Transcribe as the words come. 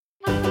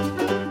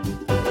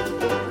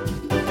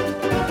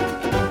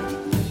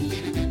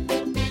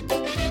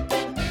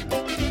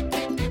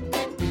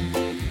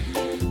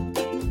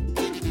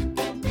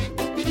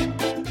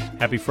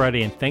Happy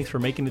Friday, and thanks for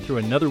making it through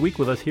another week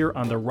with us here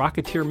on the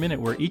Rocketeer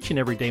Minute, where each and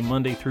every day,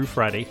 Monday through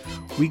Friday,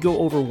 we go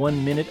over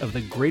 1 minute of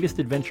the greatest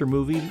adventure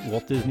movie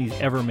Walt Disney's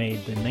ever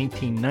made, the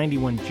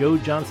 1991 Joe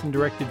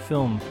Johnston-directed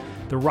film,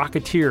 The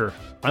Rocketeer.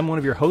 I'm one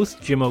of your hosts,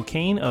 Jim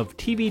O'Kane of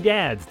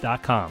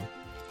TVDads.com.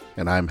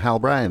 And I'm Hal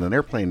Bryan, an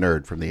airplane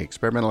nerd from the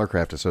Experimental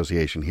Aircraft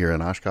Association here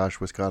in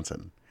Oshkosh,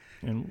 Wisconsin.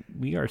 And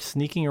we are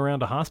sneaking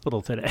around a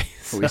hospital today.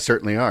 So. We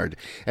certainly are.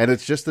 And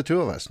it's just the two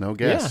of us, no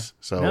guests.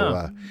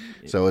 Yeah,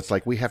 So it's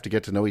like we have to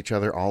get to know each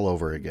other all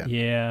over again.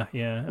 Yeah.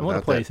 And what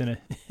a place, in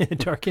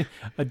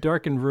a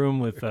darkened room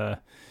with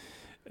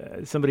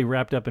somebody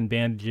wrapped up in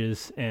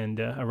bandages and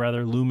a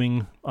rather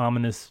looming,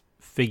 ominous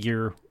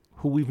figure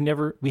who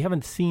we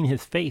haven't seen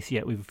his face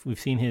yet. We've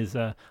seen his,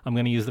 I'm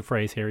going to use the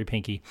phrase, hairy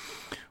pinky.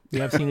 We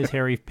have seen his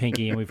hairy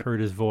pinky and we've heard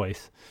his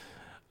voice.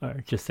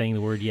 Just saying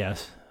the word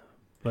yes.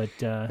 But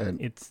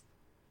it's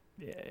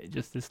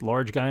just this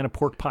large guy in a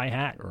pork pie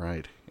hat.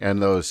 Right.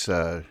 And those,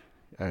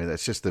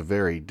 that's just the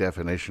very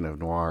definition of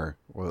noir,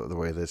 the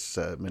way this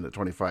minute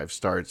 25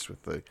 starts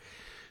with the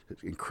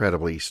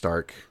incredibly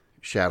stark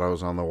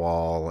shadows on the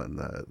wall,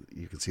 and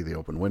you can see the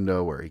open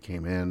window where he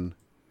came in.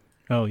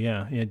 Oh,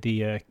 yeah.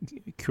 The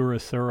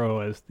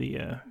chiaroscuro, as the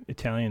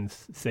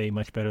Italians say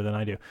much better than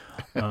I do.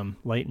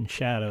 Light and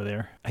shadow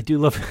there. I do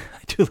love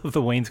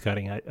the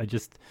wainscoting.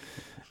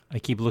 I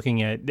keep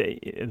looking at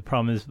the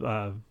problem is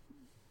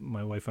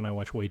my wife and I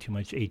watch way too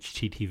much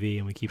HGTV,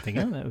 and we keep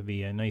thinking, that would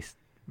be a nice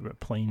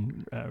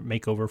plain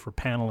makeover for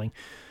paneling.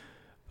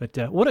 But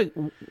what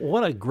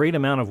a great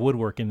amount of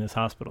woodwork in this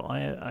hospital.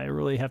 I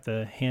really have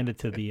to hand it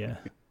to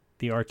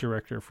the art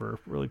director for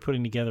really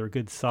putting together a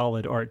good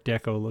solid Art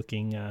Deco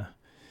looking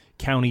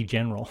county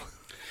general.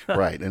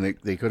 Right, and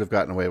they could have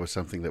gotten away with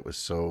something that was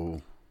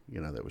so,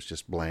 that was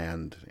just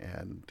bland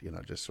and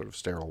just sort of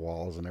sterile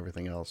walls and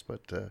everything else,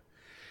 but.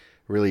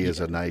 Really is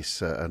a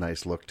nice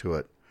look to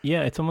it.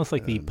 Yeah, it's almost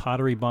like the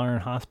Pottery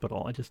Barn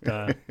Hospital. I just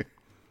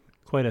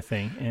quite a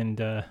thing.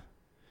 And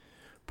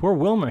poor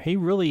Wilmer, he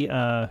really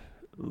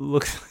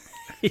looks.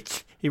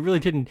 He really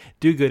didn't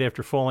do good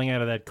after falling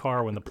out of that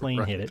car when the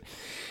plane hit it.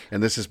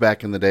 And this is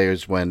back in the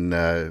days when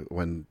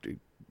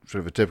sort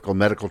of a typical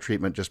medical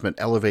treatment just meant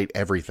elevate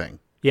everything.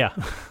 Yeah.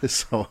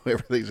 So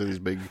everything's in these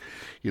big,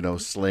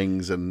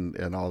 slings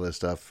and all this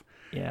stuff.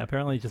 Yeah,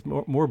 apparently just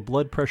more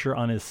blood pressure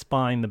on his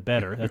spine, the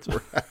better. That's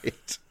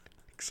right.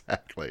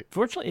 Exactly.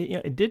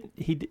 Fortunately,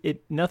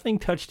 nothing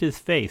touched his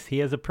face. He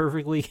has a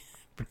perfectly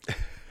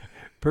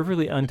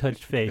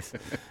untouched face.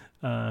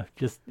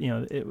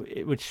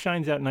 Which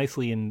shines out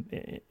nicely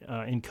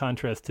in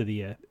contrast to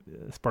the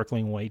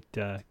sparkling white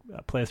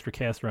plaster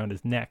cast around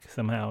his neck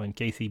somehow, in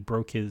case he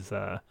broke his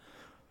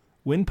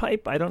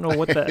windpipe. I don't know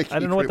what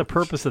the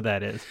purpose of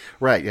that is.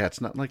 Right. Yeah.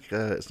 It's not like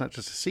it's not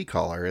just a sea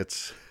collar.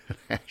 It's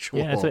actual.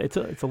 Yeah, it's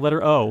a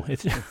letter O.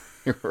 It's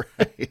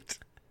right.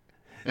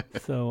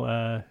 So,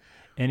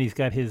 and he's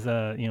got his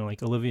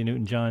like Olivia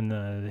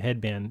Newton-John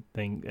headband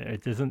thing.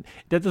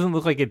 That doesn't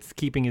look like it's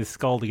keeping his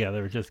skull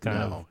together. It's just kind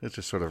of. It's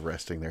just sort of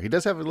resting there. He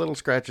does have little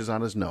scratches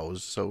on his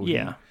nose, so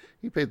yeah,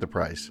 he paid the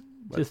price.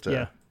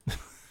 But,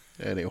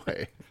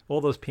 anyway, all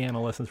those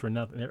piano lessons for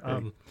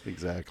nothing.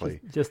 Exactly.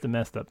 Just a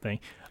messed up thing.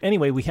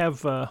 Anyway, we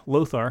have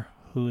Lothar,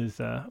 who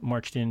is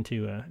marched in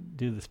to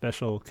do the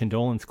special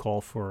condolence call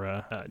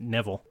for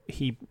Neville.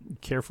 He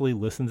carefully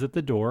listens at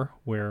the door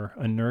where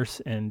a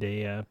nurse and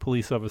a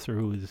police officer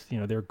who is,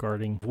 they're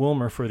guarding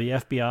Wilmer for the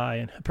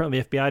FBI. And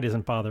apparently the FBI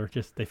doesn't bother.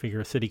 Just they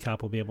figure a city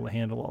cop will be able to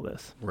handle all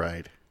this.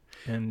 Right.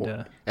 And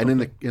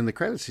in the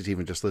credits, he's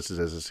even just listed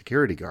as a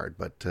security guard.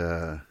 But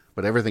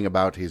everything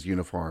about his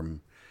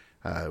uniform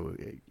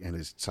and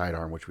his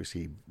sidearm, which we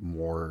see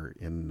more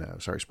in,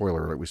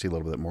 spoiler alert, we see a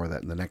little bit more of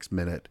that in the next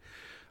minute.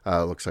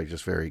 Looks like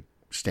just very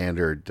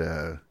standard,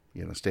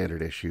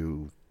 standard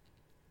issue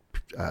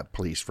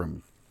police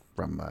from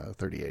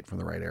 38 from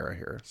the right era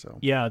here. So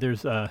yeah,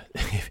 there's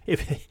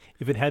if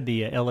it had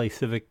the LA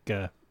Civic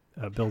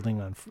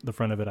building on the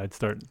front of it, I'd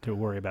start to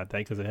worry about that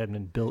because it hadn't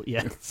been built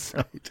yet. So.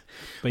 Right.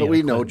 But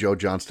we know Joe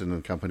Johnston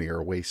and company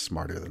are way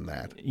smarter than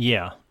that.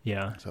 Yeah.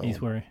 So.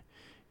 He's wearing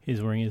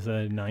his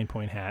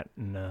 9-point hat,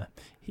 and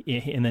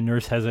the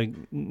nurse has a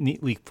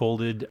neatly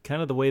folded,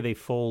 kind of the way they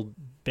fold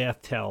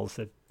bath towels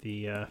at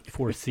the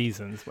Four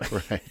Seasons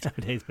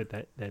nowadays, but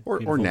that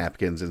or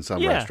napkins in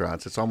some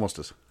restaurants. It's almost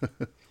a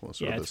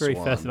it's very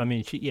swan. Festive. I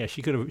mean,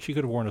 she could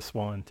have worn a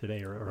swan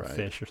today or a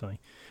fish or something.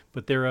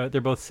 But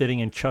they're both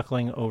sitting and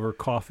chuckling over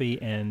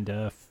coffee,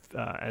 and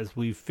as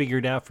we've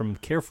figured out from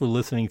carefully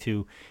listening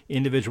to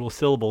individual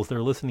syllables,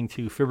 they're listening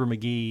to Fibber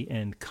McGee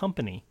and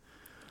Company,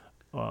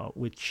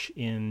 which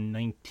in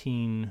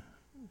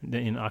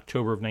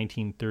October of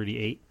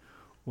 1938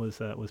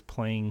 was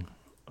playing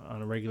on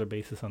a regular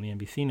basis on the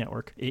NBC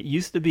network. It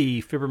used to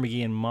be Fibber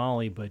McGee and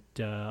Molly, but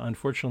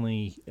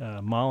unfortunately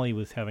Molly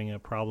was having a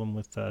problem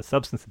with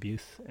substance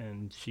abuse,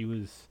 and she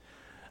was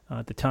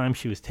at the time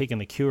she was taking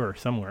the cure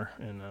somewhere,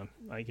 and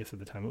I guess at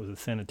the time it was a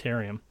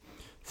sanitarium,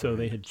 so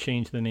they had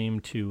changed the name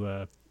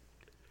to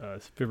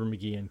Fibber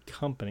McGee and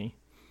Company.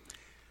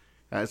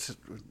 It's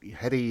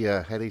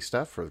heady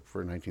stuff for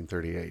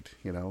 1938.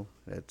 You know,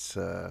 it's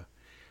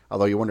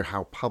although you wonder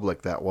how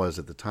public that was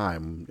at the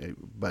time.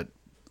 But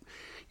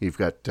you've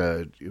got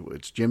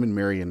it's Jim and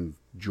Marion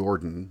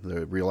Jordan,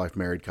 the real life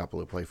married couple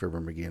who play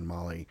Fibber McGee and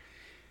Molly,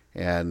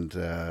 and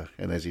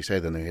as you say,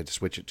 then they had to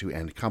switch it to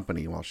And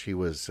Company while she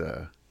was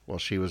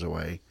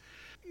away.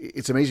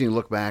 It's amazing to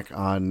look back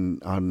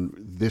on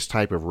this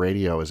type of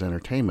radio as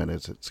entertainment.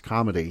 It's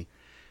comedy,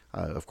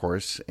 of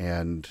course,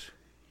 and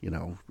you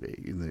know,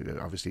 in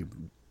the obviously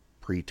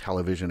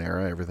pre-television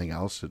era, everything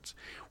else. It's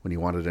when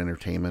you wanted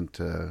entertainment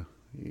in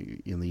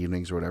the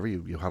evenings or whatever,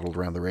 you huddled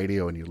around the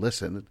radio and you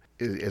listened.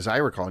 As I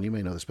recall, and you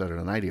may know this better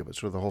than I do, but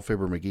sort of the whole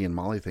Fibber McGee and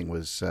Molly thing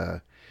was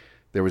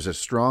there was a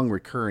strong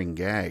recurring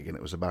gag, and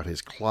it was about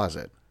his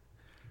closet.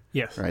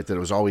 Yes. Right, that it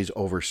was always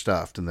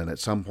overstuffed, and then at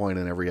some point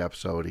in every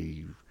episode,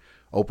 he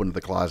opened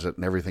the closet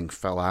and everything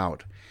fell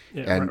out.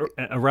 Yeah, and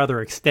a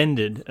rather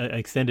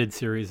extended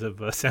series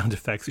of sound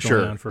effects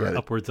going on for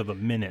upwards of a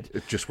minute.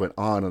 It just went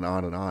on and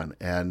on and on,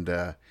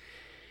 and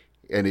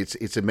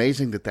it's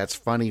amazing that that's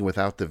funny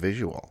without the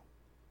visual.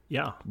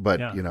 Yeah,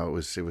 but you know, it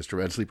was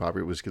tremendously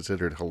popular. It was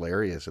considered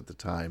hilarious at the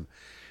time,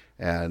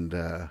 and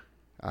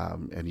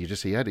you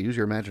had to use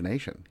your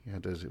imagination.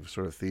 It was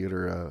sort of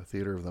theater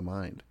of the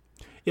mind.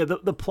 Yeah,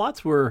 the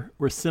plots were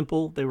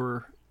simple. They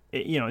were,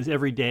 you know, it was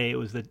every day. It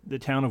was the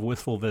town of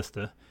Wistful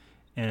Vista,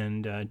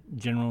 and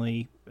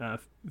generally,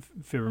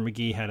 Fibber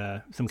McGee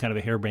had some kind of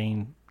a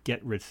harebrained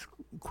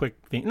get-rich-quick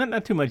thing.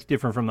 Not too much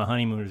different from the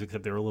Honeymooners,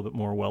 except they were a little bit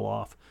more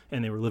well-off,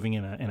 and they were living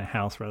in a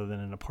house rather than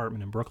an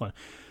apartment in Brooklyn.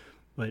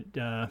 But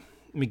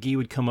McGee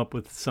would come up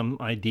with some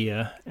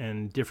idea,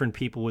 and different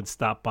people would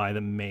stop by,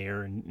 the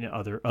mayor and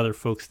other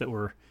folks that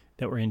were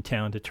in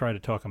town, to try to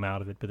talk him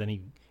out of it. But then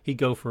he'd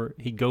go for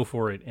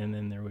it, and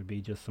then there would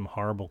be just some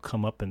horrible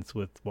comeuppance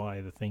with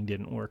why the thing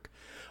didn't work.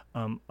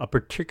 A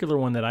particular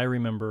one that I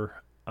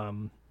remember, I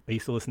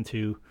used to listen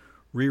to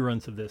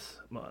reruns of this.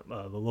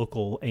 The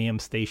local AM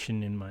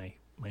station in my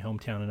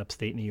hometown in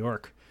upstate New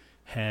York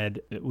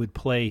would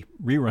play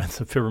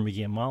reruns of Fibber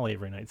McGee and Molly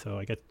every night, so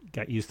I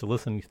got used to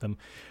listening to them.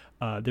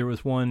 There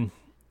was one,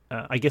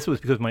 I guess it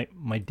was because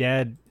my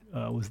dad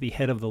was the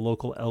head of the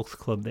local Elks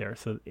Club there,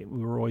 so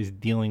we were always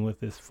dealing with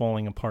this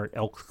falling apart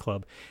Elks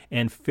Club,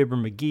 and Fibber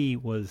McGee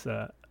was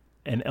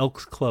an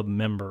Elks Club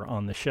member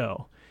on the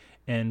show,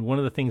 and one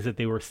of the things that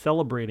they were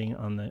celebrating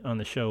on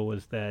the show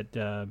was that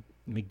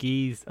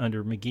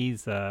under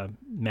McGee's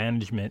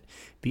management,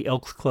 the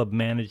Elks Club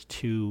managed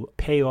to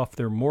pay off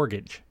their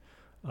mortgage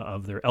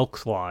of their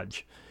Elks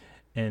Lodge.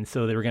 And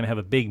so they were going to have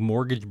a big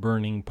mortgage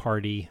burning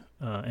party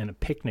and a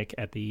picnic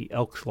at the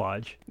Elks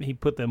Lodge. He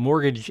put the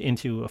mortgage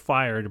into a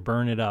fire to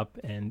burn it up,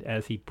 and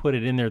as he put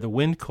it in there, the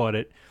wind caught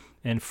it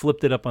and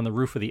flipped it up on the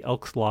roof of the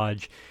Elks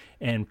Lodge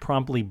and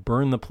promptly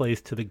burned the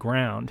place to the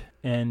ground.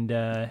 And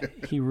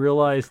he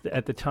realized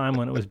at the time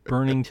when it was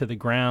burning to the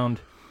ground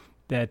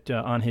that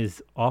on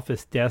his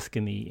office desk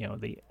in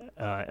the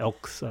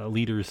Elks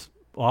leader's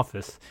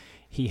office,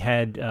 he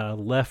had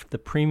left the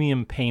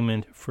premium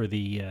payment for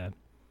the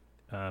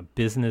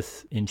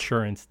business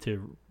insurance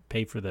to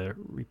pay for the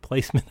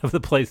replacement of the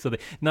place. So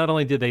not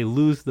only did they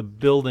lose the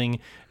building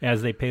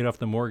as they paid off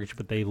the mortgage,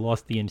 but they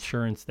lost the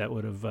insurance that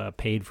would have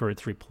paid for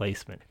its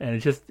replacement. And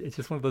it's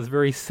just one of those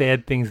very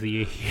sad things that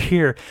you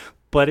hear.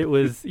 But it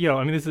was, this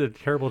is a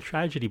terrible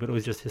tragedy, but it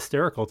was just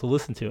hysterical to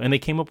listen to. And they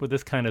came up with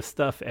this kind of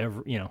stuff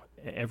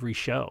every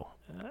show.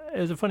 It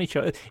was a funny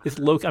show. It's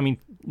low. I mean,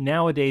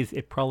 nowadays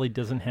it probably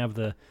doesn't have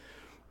the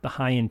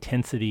high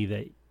intensity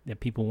that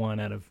people want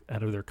out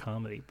of their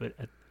comedy. But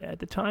at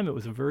the time, it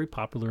was a very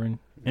popular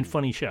and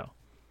funny show.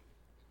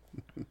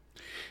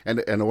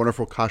 And a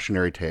wonderful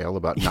cautionary tale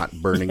about not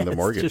burning the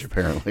mortgage.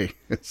 Apparently,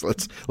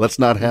 let's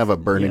not have a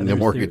burning the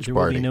mortgage there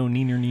party. There will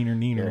be no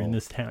neener in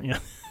this town. Yeah.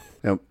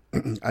 Now,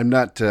 I'm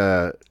not,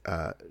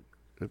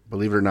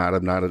 believe it or not,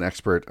 I'm not an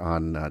expert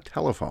on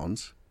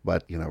telephones.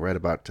 But right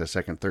about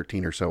second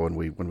 13 or so, when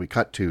we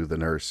cut to the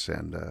nurse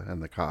and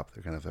the cop,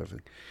 the kind of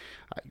thing.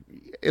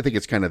 I think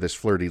it's kind of this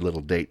flirty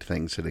little date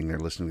thing, sitting there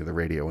listening to the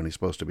radio when he's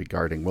supposed to be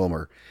guarding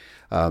Wilmer.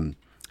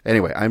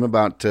 Anyway, I'm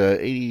about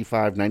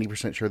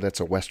 85-90% sure that's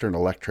a Western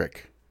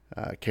Electric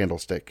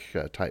candlestick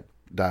type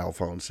dial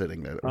phone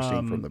sitting there that we're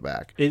seeing from the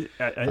back. It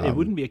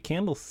wouldn't be a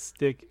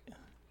candlestick,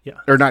 yeah,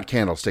 or not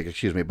candlestick,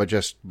 excuse me, but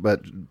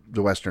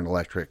the Western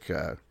Electric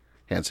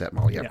handset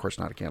model. Yeah, of course,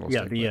 not a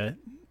candlestick. Yeah,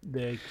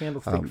 the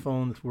candlestick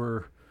phones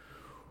were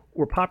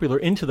popular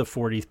into the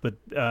 40s,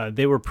 but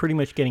they were pretty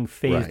much getting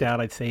phased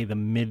out, I'd say, the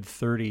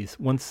mid-30s.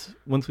 Once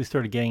we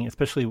started getting,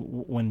 especially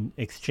when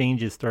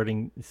exchanges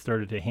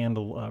started to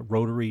handle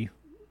rotary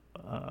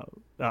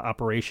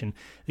operation,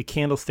 the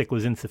candlestick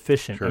was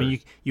insufficient. Sure. I mean,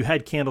 you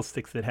had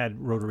candlesticks that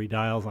had rotary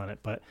dials on it,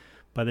 but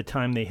by the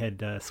time they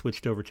had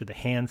switched over to the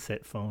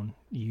handset phone,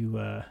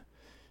 the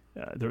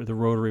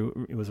rotary,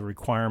 it was a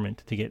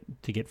requirement to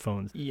get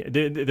phones. Yeah,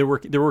 there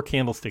were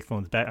candlestick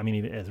phones back. I mean,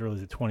 even as early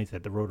as the 20s,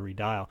 had the rotary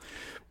dial,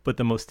 but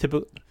the most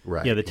typical,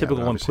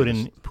 one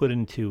put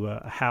into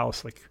a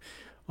house, like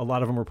a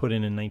lot of them were put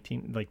in the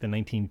 1910s,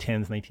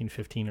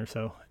 1915 or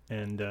so,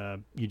 and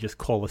you just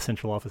call the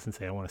central office and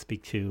say, I want to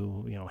speak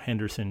to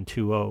Henderson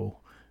 20.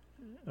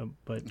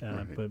 But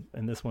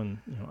and this one,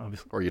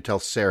 obviously. Or you tell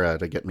Sarah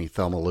to get me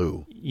Thelma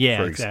Lou. Yeah,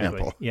 for exactly.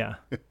 example. Yeah.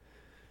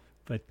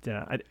 But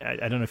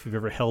I don't know if you've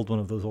ever held one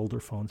of those older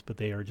phones, but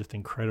they are just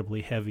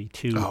incredibly heavy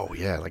too. Oh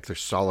yeah, like they're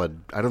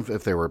solid. I don't know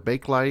if they were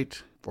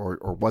Bakelite or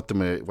what the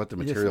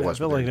material was. I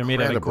feel like they're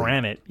made out of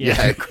granite.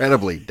 Yeah,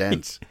 incredibly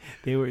dense.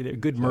 They're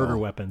good murder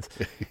weapons.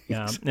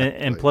 Yeah, exactly.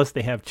 and plus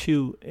they have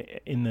two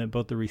in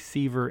both the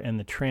receiver and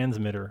the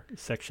transmitter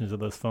sections of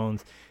those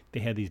phones. They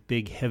had these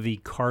big, heavy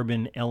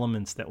carbon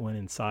elements that went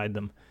inside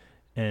them,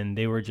 and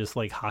they were just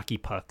like hockey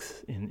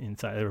pucks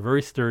inside. They were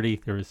very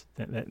sturdy. There was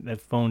that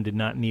phone did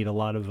not need a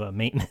lot of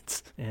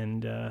maintenance,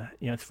 and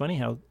it's funny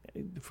how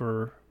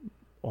for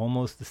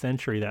almost a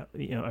century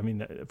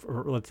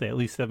for let's say at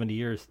least 70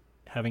 years,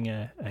 having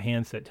a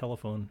handset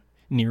telephone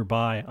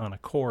nearby on a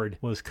cord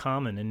was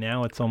common, and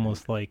now it's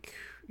almost like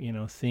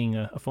seeing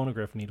a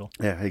phonograph needle.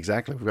 Yeah,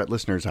 exactly. We've got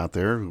listeners out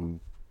there who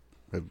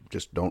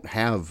just don't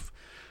have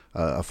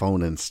a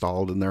phone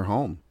installed in their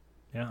home.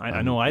 Yeah,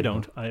 I know I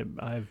don't.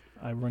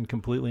 I run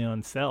completely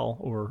on cell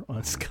or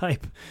on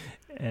Skype,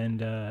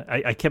 and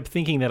I kept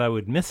thinking that I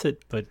would miss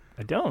it, but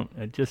I don't.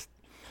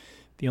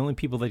 The only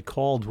people that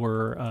called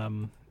were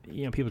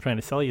people trying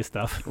to sell you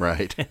stuff,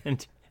 right?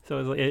 And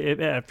so it was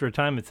after a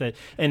time it said,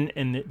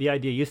 and the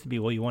idea used to be,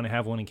 well, you want to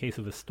have one in case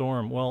of a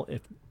storm. Well,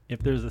 if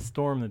there's a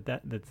storm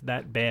that's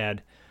that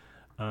bad,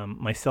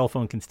 my cell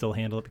phone can still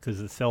handle it because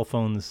the cell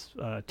phone's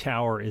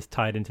tower is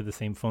tied into the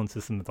same phone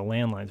system that the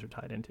landlines are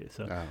tied into.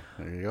 So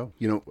there you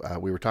go.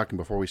 We were talking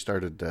before we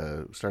started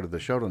the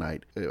show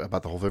tonight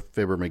about the whole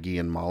Fibber McGee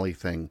and Molly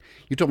thing.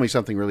 You told me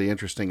something really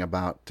interesting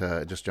about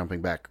just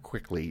jumping back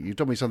quickly. You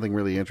told me something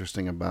really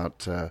interesting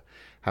about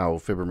how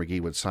Fibber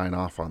McGee would sign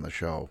off on the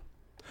show,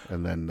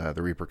 and then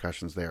the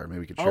repercussions there. Maybe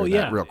we could share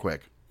that real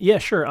quick. Yeah,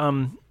 sure.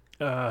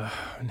 Now,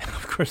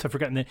 of course, I've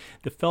forgotten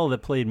the fellow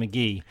that played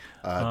McGee.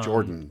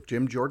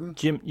 Jim Jordan?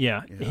 Jim,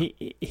 yeah.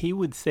 He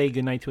would say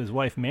goodnight to his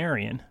wife,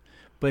 Marion,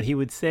 but he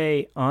would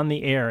say on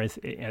the air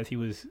as he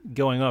was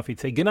going off, he'd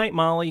say, "Goodnight,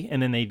 Molly,"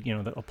 and then they'd,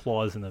 the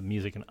applause and the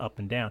music and up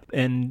and down.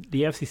 And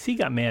the FCC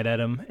got mad at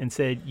him and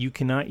said, you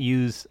cannot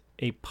use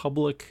the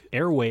public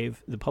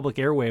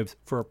airwaves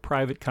for a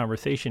private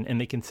conversation, and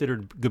they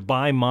considered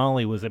 "Goodbye,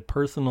 Molly" was a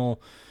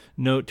personal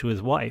note to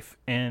his wife,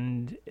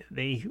 and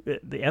the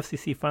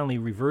FCC finally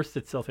reversed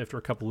itself after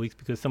a couple of weeks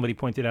because somebody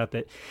pointed out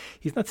that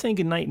he's not saying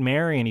goodnight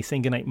Mary and he's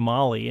saying goodnight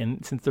Molly,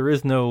 and since there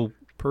is no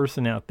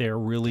person out there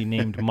really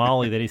named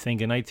Molly that he's saying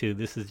goodnight to,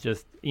 this is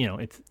just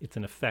it's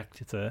an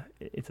effect,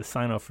 it's a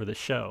sign off for the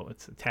show,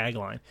 it's a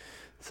tagline.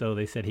 So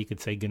they said he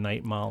could say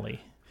goodnight Molly.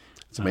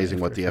 It's amazing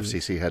what the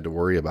FCC had to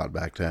worry about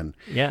back then.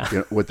 Yeah.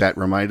 What that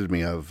reminded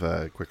me of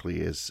quickly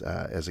is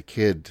as a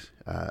kid,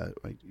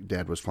 my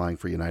dad was flying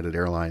for United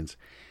Airlines.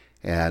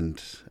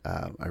 And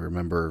I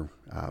remember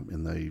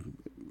in the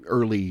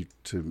early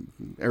to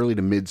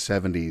mid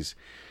 70s,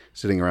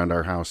 sitting around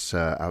our house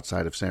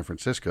outside of San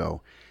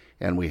Francisco,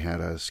 and we had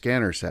a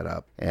scanner set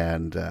up,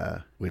 and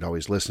we'd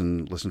always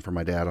listen for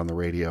my dad on the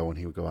radio, and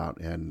he would go out,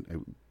 and it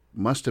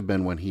must have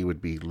been when he would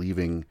be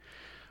leaving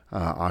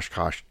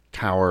Oshkosh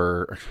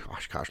Tower.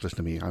 Oshkosh, listen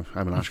to me,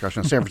 I'm in Oshkosh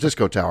now, San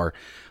Francisco Tower,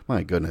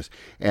 my goodness,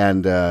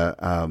 and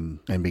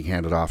being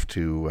handed off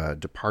to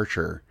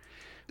departure.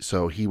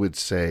 So he would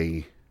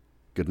say,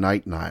 "Good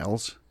night,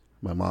 Niles."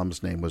 My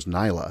mom's name was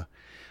Nyla,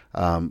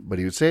 but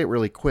he would say it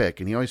really quick,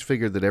 and he always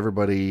figured that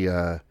everybody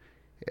thought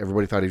he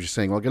was just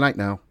saying, "Well, good night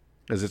now,"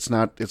 because it's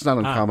not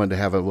uncommon to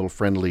have a little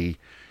friendly,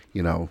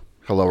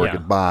 hello or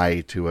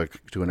goodbye to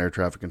an air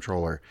traffic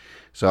controller.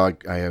 So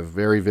I have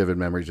very vivid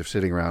memories of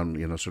sitting around,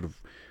 sort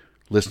of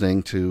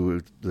listening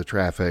to the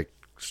traffic,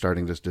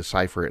 starting to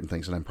decipher it and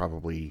things, and I'm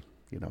probably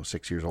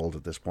 6 years old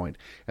at this point,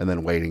 and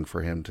then waiting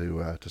for him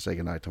to say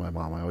goodnight to my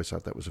mom. I always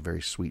thought that was a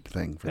very sweet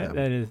thing for them.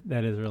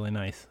 That is really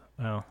nice.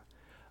 Wow.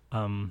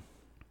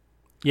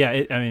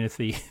 It's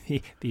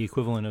the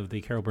equivalent of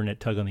the Carol Burnett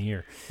tug on the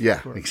ear.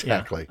 Yeah,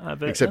 exactly. Yeah.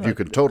 Except you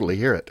could totally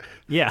hear it.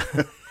 Yeah.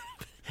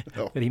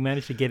 But he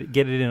managed to get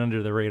it in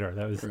under the radar.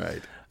 That was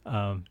right.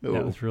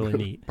 That was really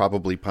neat.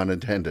 Probably pun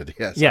intended.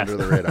 Yes. Under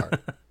the radar.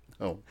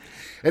 Oh,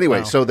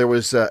 anyway, So there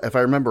was, if I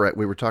remember right,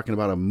 we were talking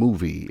about a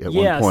movie at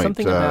one point.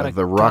 Something about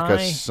the Rocka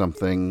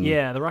something.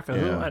 Yeah, the Rocka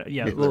Who.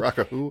 The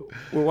Rocka Who.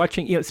 We're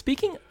watching.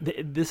 Speaking,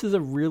 this is a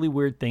really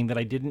weird thing that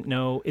I didn't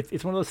know.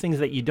 It's one of those things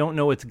that you don't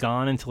know it's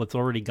gone until it's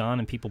already gone,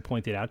 and people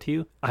point it out to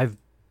you. I've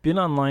been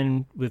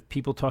online with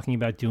people talking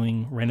about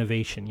doing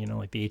renovation,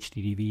 like the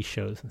HDTV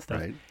shows and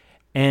stuff. Right.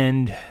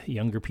 And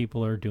younger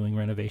people are doing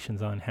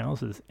renovations on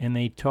houses, and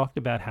they talked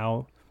about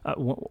how.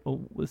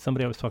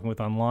 Somebody I was talking with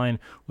online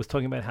was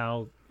talking about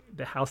how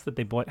the house that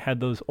they bought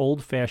had those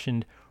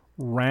old-fashioned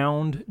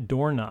round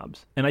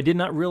doorknobs, and I did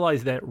not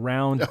realize that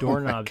round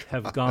doorknobs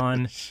have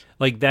gone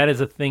like that is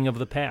a thing of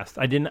the past.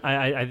 I didn't.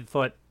 I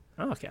thought,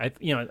 okay,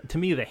 to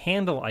me the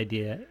handle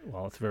idea,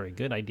 well, it's a very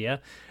good idea.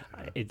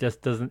 It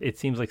just doesn't. It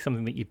seems like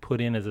something that you put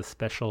in as a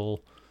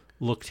special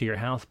look to your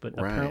house, but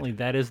apparently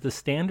that is the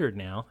standard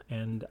now.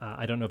 And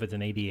I don't know if it's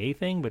an ADA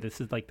thing, but this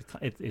is like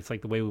it's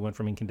like the way we went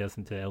from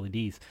incandescent to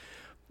LEDs.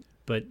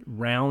 But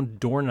round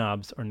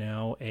doorknobs are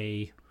now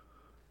an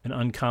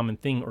uncommon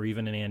thing, or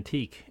even an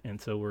antique.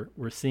 And so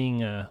we're seeing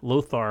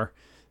Lothar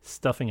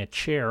stuffing a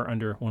chair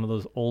under one of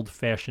those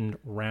old-fashioned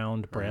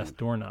round brass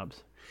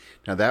doorknobs.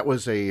 Now that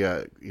was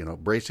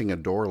bracing a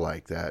door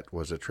like that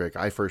was a trick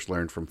I first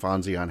learned from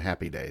Fonzie on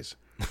Happy Days.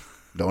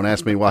 Don't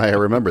ask me why I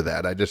remember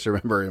that. I just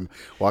remember him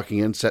walking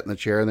in, setting the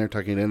chair in there,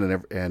 tucking it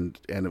in, and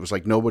it was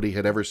like nobody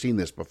had ever seen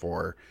this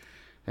before,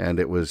 and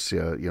it was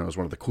it was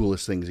one of the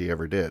coolest things he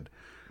ever did.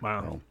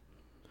 Wow. So.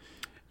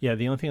 Yeah,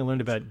 the only thing I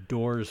learned about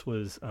doors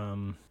was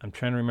I'm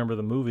trying to remember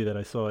the movie that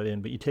I saw it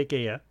in, but you take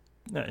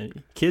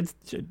kids,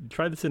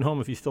 try this at home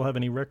if you still have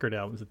any record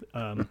albums.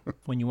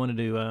 When you wanted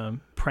to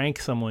prank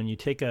someone, you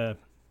take a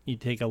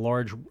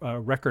large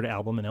record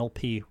album, an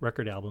LP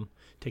record album,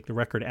 take the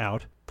record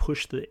out,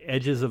 push the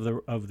edges of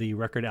the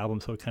record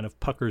album so it kind of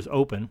puckers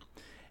open,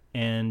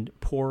 and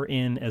pour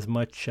in as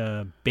much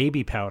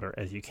baby powder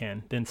as you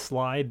can. Then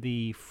slide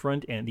the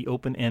front end, the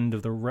open end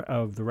of the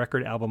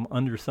record album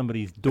under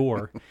somebody's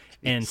door,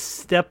 and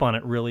step on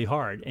it really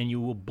hard, and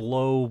you will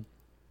blow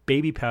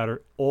baby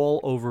powder all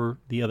over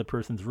the other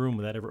person's room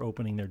without ever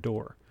opening their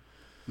door.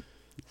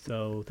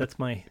 So that's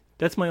my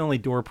only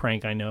door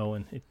prank I know,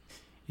 and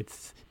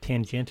it's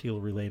tangential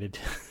related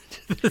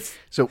to this.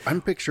 So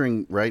I'm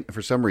picturing, right,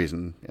 for some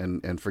reason,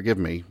 and forgive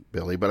me,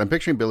 Billy, but I'm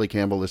picturing Billy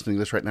Campbell listening to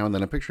this right now, and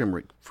then I'm picturing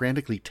him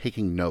frantically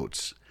taking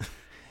notes,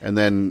 and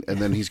then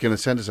he's going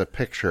to send us a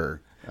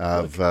picture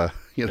of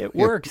it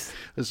works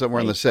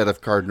somewhere on the set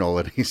of Cardinal,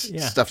 and he's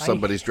stuffed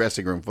somebody's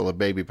dressing room full of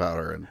baby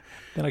powder, and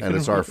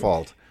it's our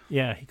fault.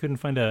 Yeah, he couldn't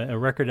find a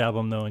record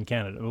album though in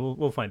Canada.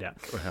 We'll find out.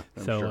 Well,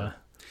 sure.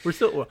 We're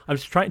still. I'm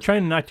just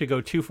trying not to go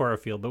too far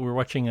afield, but we're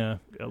watching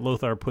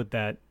Lothar put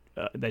that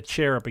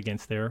chair up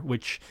against there,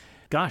 which,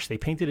 gosh, they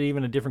painted it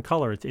even a different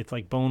color. It's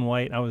like bone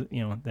white.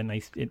 That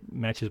nice.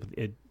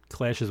 It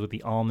clashes with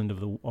the almond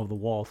of the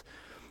walls.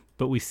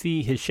 But we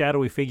see his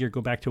shadowy figure go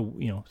back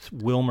to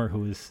Wilmer,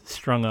 who is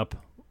strung up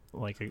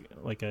like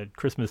a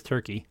Christmas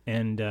turkey,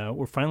 and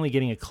we're finally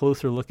getting a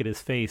closer look at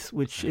his face,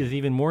 which is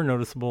even more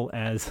noticeable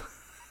as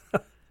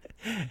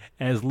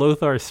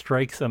Lothar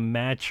strikes a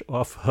match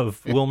off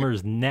of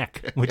Wilmer's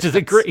neck, which is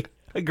a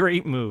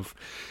great move.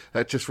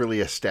 That just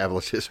really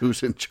establishes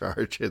who's in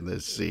charge in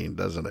this scene,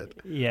 doesn't it?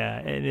 Yeah,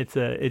 and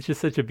it's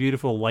just such a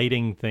beautiful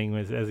lighting thing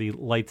as he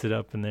lights it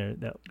up in there.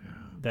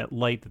 That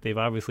light that they've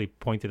obviously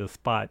pointed a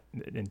spot,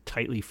 a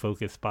tightly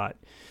focused spot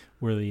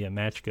where the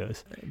match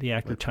goes. The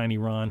actor Tiny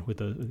Ron, with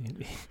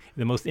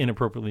the most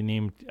inappropriately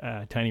named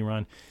Tiny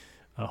Ron,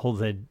 holds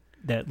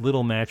that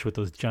little match with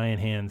those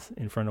giant hands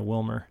in front of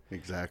Wilmer.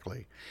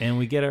 Exactly. And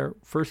we get our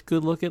first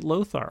good look at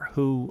Lothar,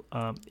 who,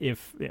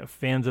 if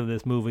fans of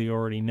this movie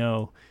already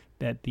know,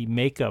 that the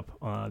makeup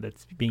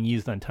that's being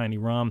used on Tiny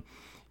Ron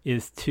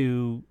is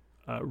to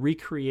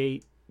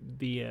recreate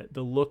the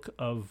look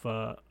of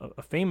a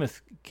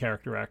famous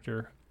character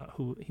actor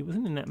who he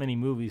wasn't in that many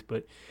movies,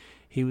 but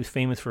he was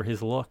famous for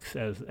his looks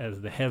as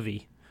the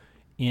Heavy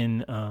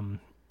in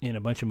a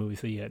bunch of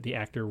movies. The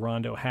actor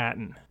Rondo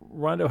Hatton.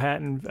 Rondo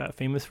Hatton,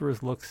 famous for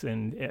his looks,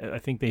 and I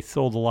think they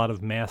sold a lot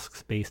of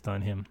masks based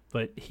on him.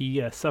 But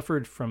he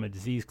suffered from a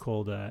disease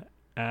called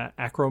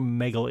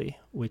acromegaly,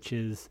 which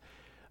is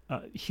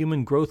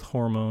human growth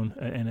hormone,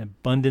 an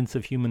abundance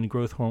of human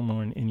growth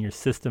hormone in your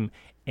system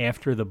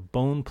after the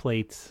bone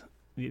plates,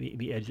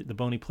 the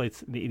bony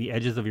plates, the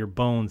edges of your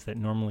bones that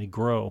normally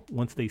grow.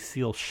 Once they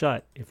seal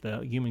shut, if the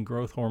human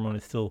growth hormone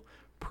is still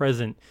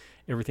present,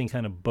 everything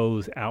kind of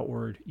bows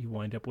outward. You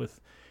wind up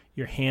with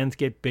your hands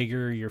get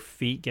bigger, your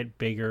feet get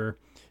bigger,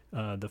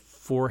 the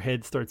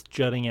forehead starts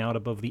jutting out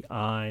above the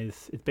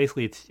eyes.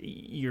 It's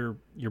you're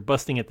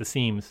busting at the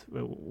seams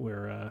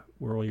where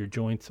all your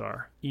joints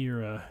are.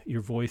 Your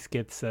voice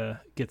gets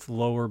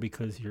lower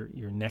because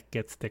your neck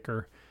gets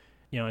thicker.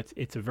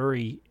 It's a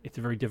very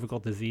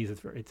difficult disease.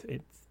 It's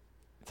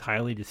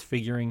highly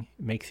disfiguring.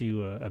 It makes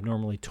you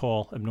abnormally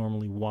tall,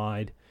 abnormally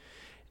wide,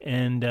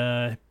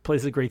 and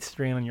places a great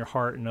strain on your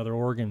heart and other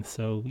organs.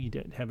 So you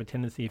have a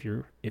tendency,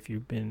 if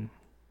you've been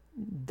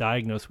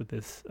diagnosed with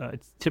this,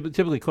 it's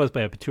typically caused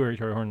by a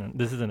pituitary hormone.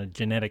 This isn't a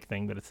genetic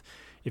thing, but it's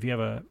if you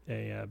have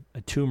a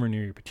tumor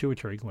near your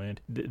pituitary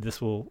gland, this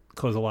will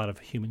cause a lot of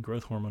human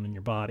growth hormone in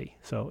your body.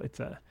 So it's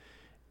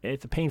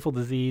a painful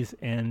disease,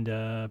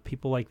 and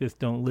people like this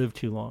don't live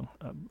too long.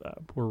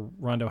 Poor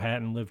Rondo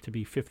Hatton lived to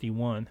be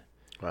 51.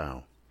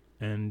 Wow.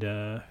 And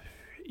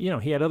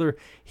he had other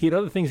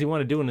things he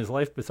wanted to do in his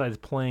life besides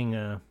playing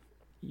a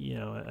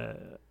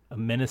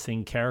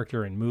menacing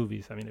character in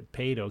movies. I mean, it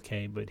paid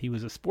okay, but he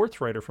was a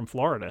sports writer from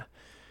Florida,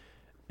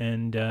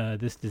 and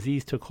this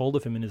disease took hold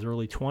of him in his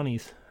early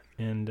 20s,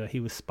 and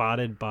he was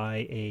spotted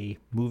by a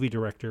movie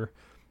director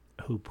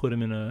who put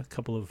him in a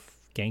couple of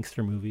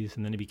gangster movies,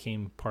 and then he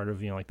became part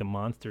of like the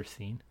monster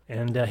scene,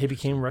 and he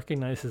became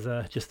recognized as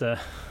a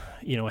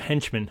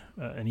henchman,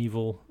 an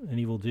evil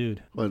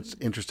dude. Well, it's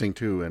interesting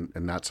too, and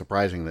not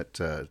surprising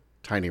that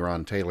Tiny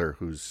Ron Taylor,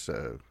 who's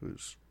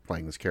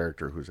playing this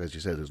character who's, as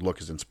you said, his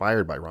look is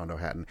inspired by Rondo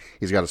Hatton.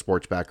 He's got a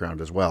sports background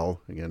as well.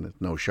 Again,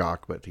 no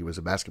shock, but he was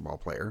a basketball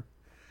player.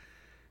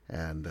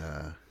 And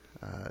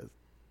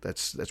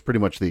that's pretty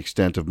much the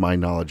extent of my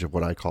knowledge of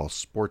what I call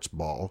sports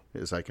ball.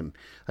 Is I can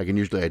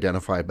usually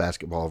identify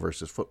basketball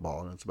versus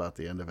football, and it's about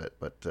the end of it.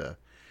 But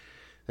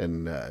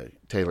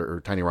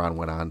Tiny Ron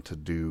went on to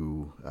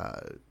do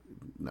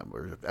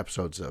number of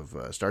episodes of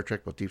Star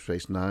Trek, both Deep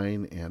Space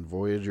Nine and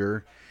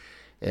Voyager.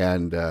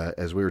 And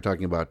as we were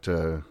talking about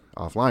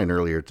offline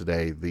earlier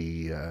today,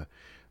 the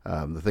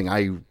thing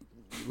I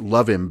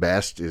love him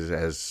best is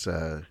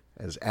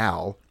as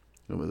Al.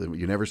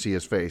 You never see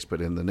his face,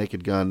 but in The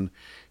Naked Gun,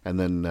 and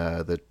then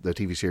the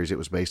TV series it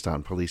was based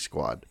on, Police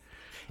Squad.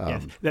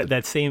 Yes,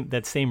 that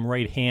same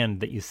right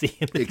hand that you see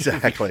in the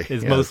exactly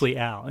is mostly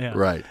Al. Yeah.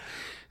 Right.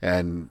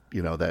 And,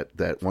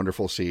 that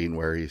wonderful scene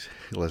where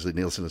Leslie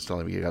Nielsen is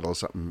telling me you got a little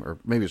something, or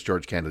maybe it's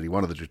George Kennedy,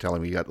 one of the two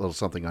telling me you got a little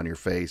something on your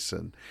face,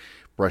 and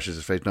brushes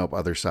his face, nope,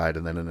 other side,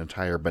 and then an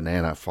entire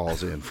banana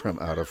falls in from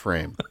out of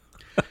frame.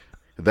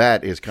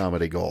 That is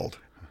comedy gold.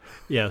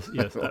 Yes.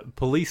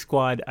 Police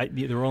Squad,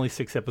 there were only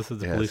 6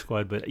 episodes of Police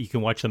Squad, but you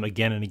can watch them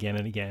again and again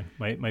and again.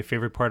 My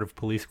favorite part of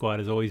Police Squad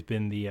has always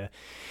been the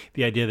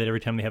idea that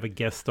every time they have a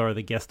guest star,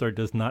 the guest star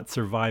does not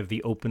survive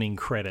the opening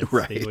credits.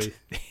 Right.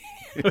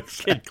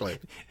 Exactly.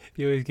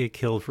 They always get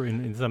killed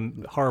in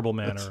some horrible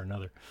manner or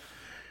another.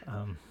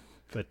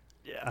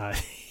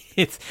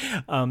 It's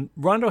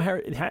Rondo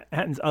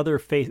Hatton's other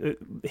face.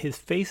 His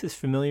face is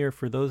familiar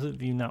for those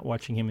of you not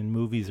watching him in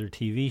movies or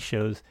TV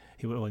shows.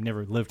 He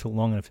never lived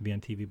long enough to be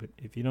on TV, but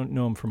if you don't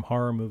know him from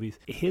horror movies,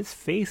 his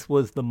face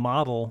was the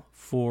model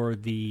for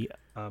the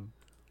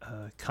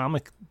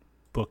comic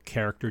book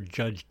character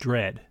Judge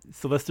Dredd.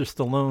 Sylvester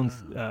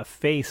Stallone's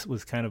face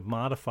was kind of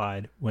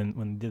modified when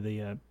he did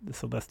the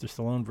Sylvester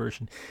Stallone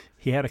version.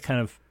 He had to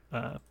kind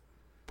of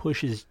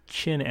push his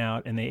chin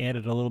out, and they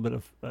added a little bit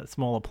of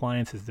small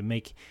appliances to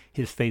make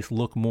his face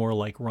look more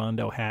like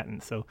Rondo Hatton.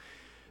 So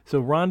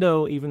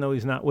Rondo, even though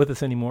he's not with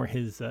us anymore,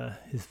 his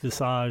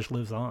visage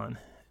lives on,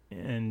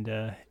 and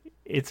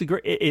it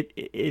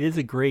is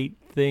a great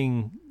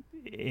thing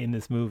in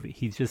this movie.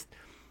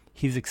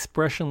 He's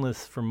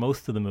expressionless for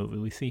most of the movie.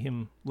 We see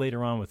him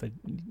later on with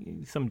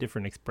some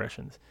different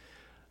expressions,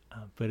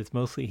 but it's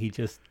mostly he's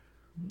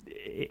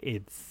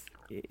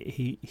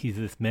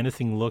this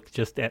menacing look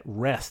just at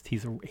rest. He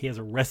has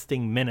a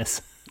resting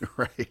menace.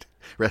 Right,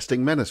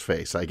 resting menace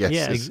face, I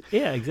guess.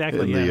 Yeah,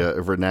 exactly. In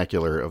the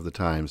vernacular of the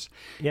times,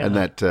 and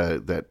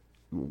that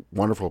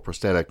wonderful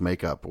prosthetic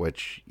makeup,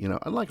 which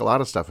unlike a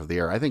lot of stuff of the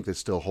era, I think this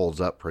still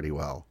holds up pretty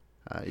well.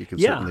 You can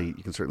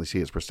certainly see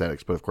its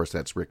prosthetics, but of course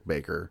that's Rick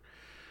Baker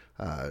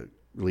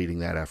leading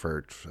that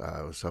effort.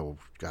 So,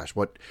 gosh,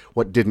 what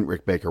didn't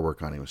Rick Baker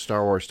work on? He was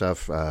Star Wars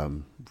stuff.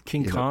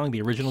 King Kong,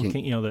 the original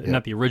King,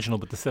 not the original,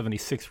 but the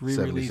 76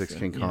 re-release. 76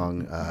 King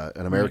Kong,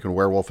 An American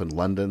Werewolf in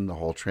London, the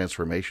whole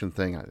transformation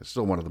thing. It's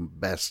still one of the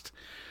best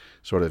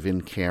sort of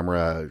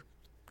in-camera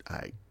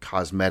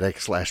cosmetic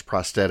 /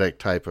 prosthetic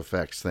type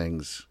effects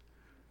things,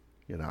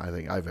 I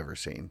think I've ever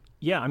seen.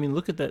 Yeah, I mean,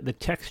 look at the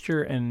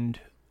texture and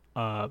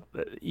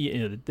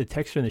the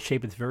texture and the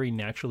shape. It's very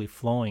naturally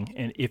flowing.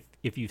 And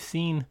if you've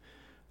seen,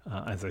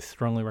 as I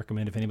strongly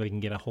recommend, if anybody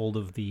can get a hold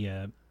of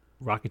the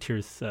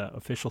Rocketeer's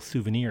official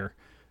souvenir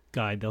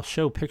guide, they'll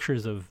show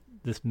pictures of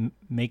this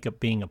makeup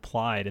being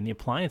applied, and the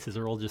appliances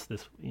are all just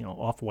this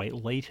off-white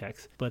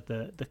latex, but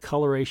the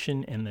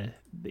coloration and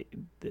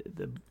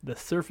the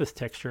surface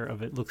texture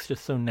of it looks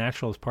just so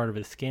natural as part of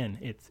his skin.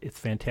 It's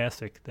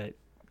fantastic that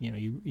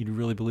you'd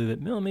really believe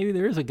that maybe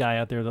there is a guy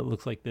out there that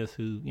looks like this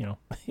who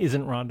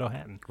isn't Rondo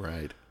Hatton.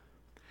 Right.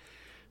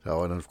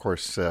 So, and of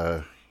course,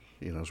 as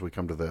we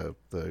come to the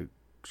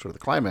sort of the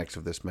climax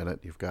of this minute,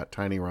 you've got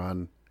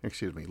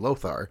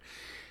Lothar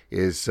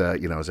is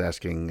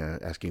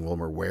asking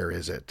Wilmer, where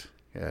is it?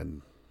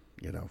 And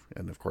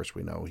and of course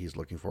we know he's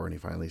looking for, and he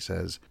finally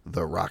says,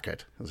 the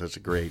rocket. And so it's a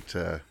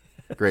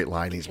great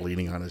line. He's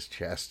leaning on his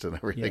chest and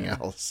everything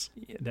else.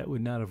 Yeah, that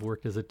would not have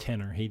worked as a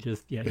tenor.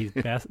 He's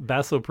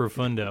basso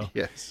profundo.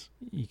 Yes.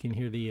 You can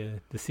hear the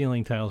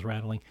ceiling tiles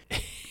rattling.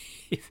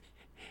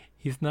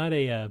 He's not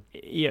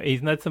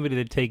he's not somebody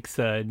that takes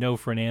no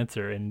for an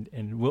answer,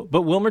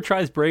 but Wilmer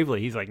tries bravely.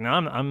 He's like, no,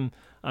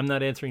 I'm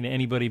not answering to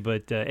anybody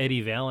but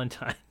Eddie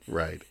Valentine.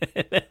 Right.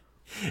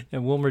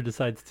 And Wilmer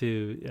decides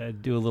to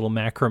do a little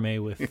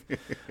macrame with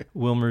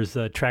Wilmer's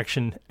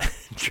traction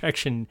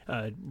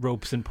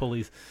ropes and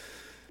pulleys.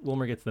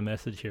 Wilmer gets the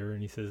message here,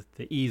 and he says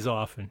to ease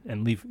off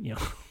and leave.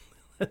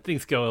 Let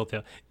things go. He'll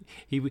tell.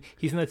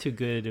 He's not too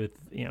good with.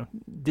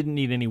 Didn't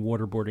need any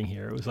waterboarding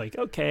here. It was like,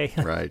 okay,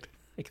 right.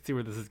 I can see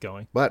where this is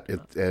going. But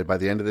by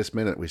the end of this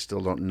minute, we still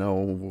don't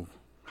know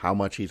how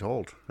much he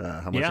told,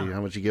 how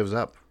much he gives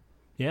up.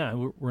 Yeah,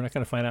 we're not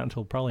going to find out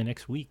until probably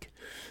next week.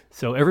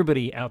 So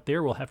everybody out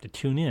there will have to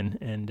tune in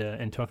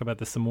and talk about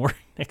this some more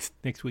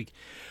next week.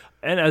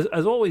 And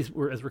as always,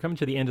 as we're coming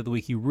to the end of the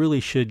week, you really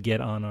should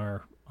get on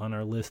our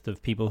list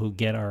of people who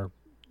get our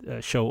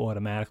show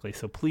automatically.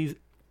 So please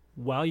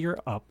while you're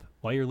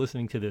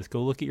listening to this,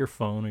 go look at your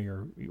phone or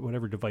your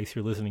whatever device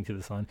you're listening to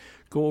this on.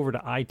 Go over to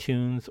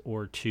iTunes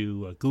or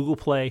to Google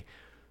Play.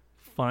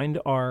 Find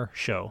our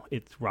show.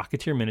 It's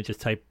Rocketeer Minute.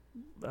 Just type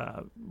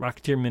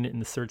Rocketeer Minute in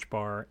the search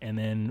bar, and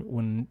then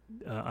when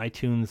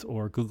iTunes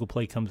or Google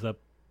Play comes up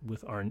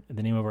with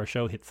the name of our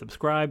show, hit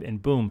subscribe, and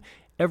boom,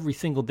 every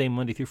single day,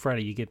 Monday through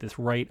Friday, you get this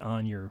right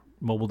on your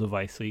mobile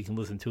device, so you can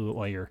listen to it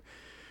while you're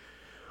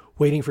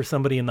waiting for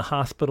somebody in the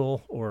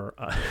hospital, or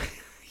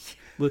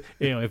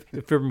if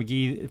Fibber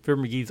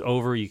McGee's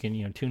over, you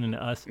can tune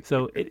into us.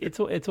 So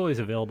it's always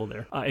available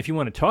there. If you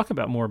want to talk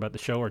more about the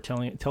show, or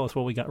tell us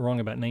what we got wrong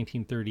about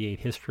 1938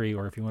 history,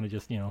 or if you want to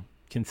just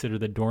consider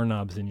the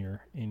doorknobs in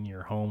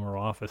your home or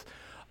office,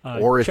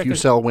 or if you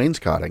sell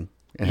wainscoting,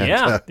 and,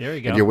 there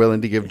you go, and you're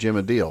willing to give Jim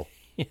a deal.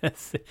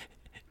 Yes.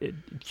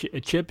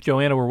 Chip,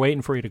 Joanna, we're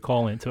waiting for you to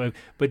call in.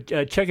 But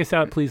check us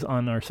out, please,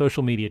 on our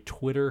social media: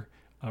 Twitter,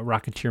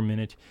 Rocketeer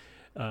Minute,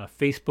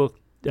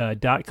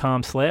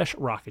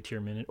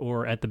 Facebook.com/Rocketeer Minute,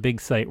 or at the big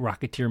site,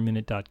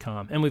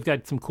 RocketeerMinute.com. And we've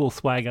got some cool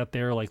swag out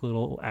there, like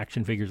little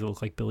action figures that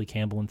look like Billy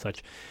Campbell and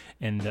such.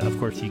 And, of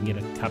course, you can get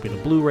a copy of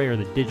the Blu-ray or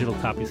the digital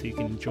copy, so you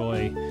can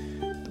enjoy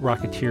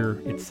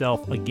Rocketeer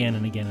itself again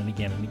and again and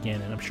again and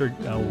again. And I'm sure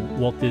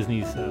Walt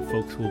Disney's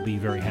folks will be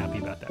very happy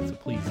about that. So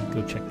please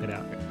go check that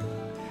out.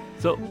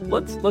 So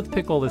let's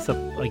pick all this up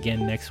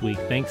again next week.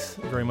 Thanks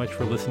very much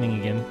for listening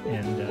again,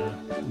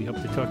 and we hope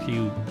to talk to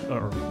you,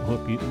 or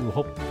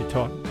hope to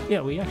talk.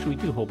 Yeah, we actually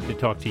do hope to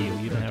talk to you.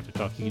 You don't have to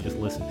talk; you can just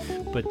listen.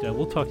 But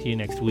we'll talk to you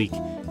next week.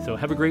 So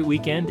have a great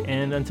weekend,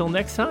 and until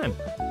next time,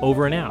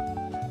 over and out.